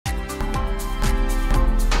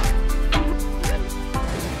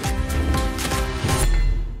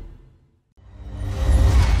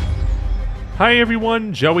Hi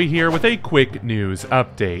everyone, Joey here with a quick news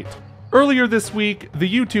update. Earlier this week, the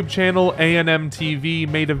YouTube channel A&M TV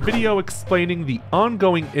made a video explaining the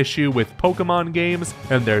ongoing issue with Pokémon games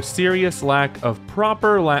and their serious lack of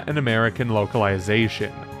proper Latin American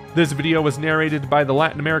localization. This video was narrated by the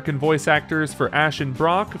Latin American voice actors for Ash and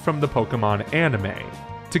Brock from the Pokémon anime.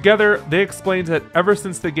 Together, they explained that ever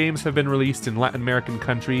since the games have been released in Latin American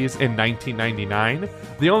countries in 1999,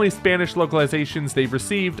 the only Spanish localizations they've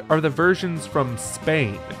received are the versions from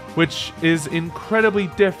Spain, which is incredibly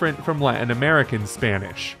different from Latin American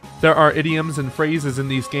Spanish. There are idioms and phrases in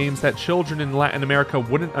these games that children in Latin America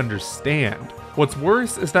wouldn't understand. What's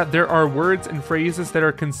worse is that there are words and phrases that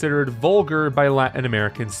are considered vulgar by Latin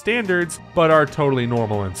American standards, but are totally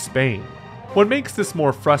normal in Spain. What makes this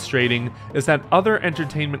more frustrating is that other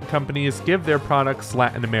entertainment companies give their products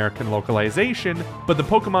Latin American localization, but the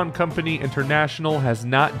Pokémon Company International has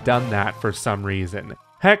not done that for some reason.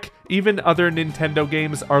 Heck, even other Nintendo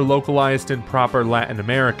games are localized in proper Latin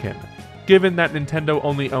American. Given that Nintendo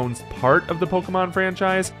only owns part of the Pokémon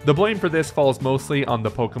franchise, the blame for this falls mostly on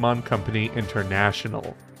the Pokémon Company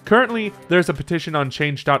International. Currently, there's a petition on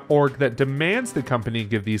change.org that demands the company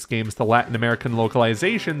give these games the Latin American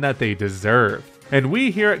localization that they deserve. And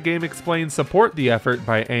we here at GameXplain support the effort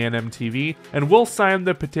by A&M TV, and we'll sign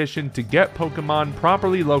the petition to get Pokemon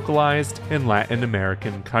properly localized in Latin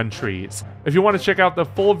American countries. If you want to check out the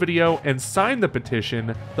full video and sign the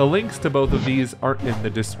petition, the links to both of these are in the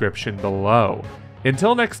description below.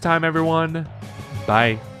 Until next time everyone,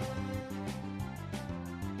 bye.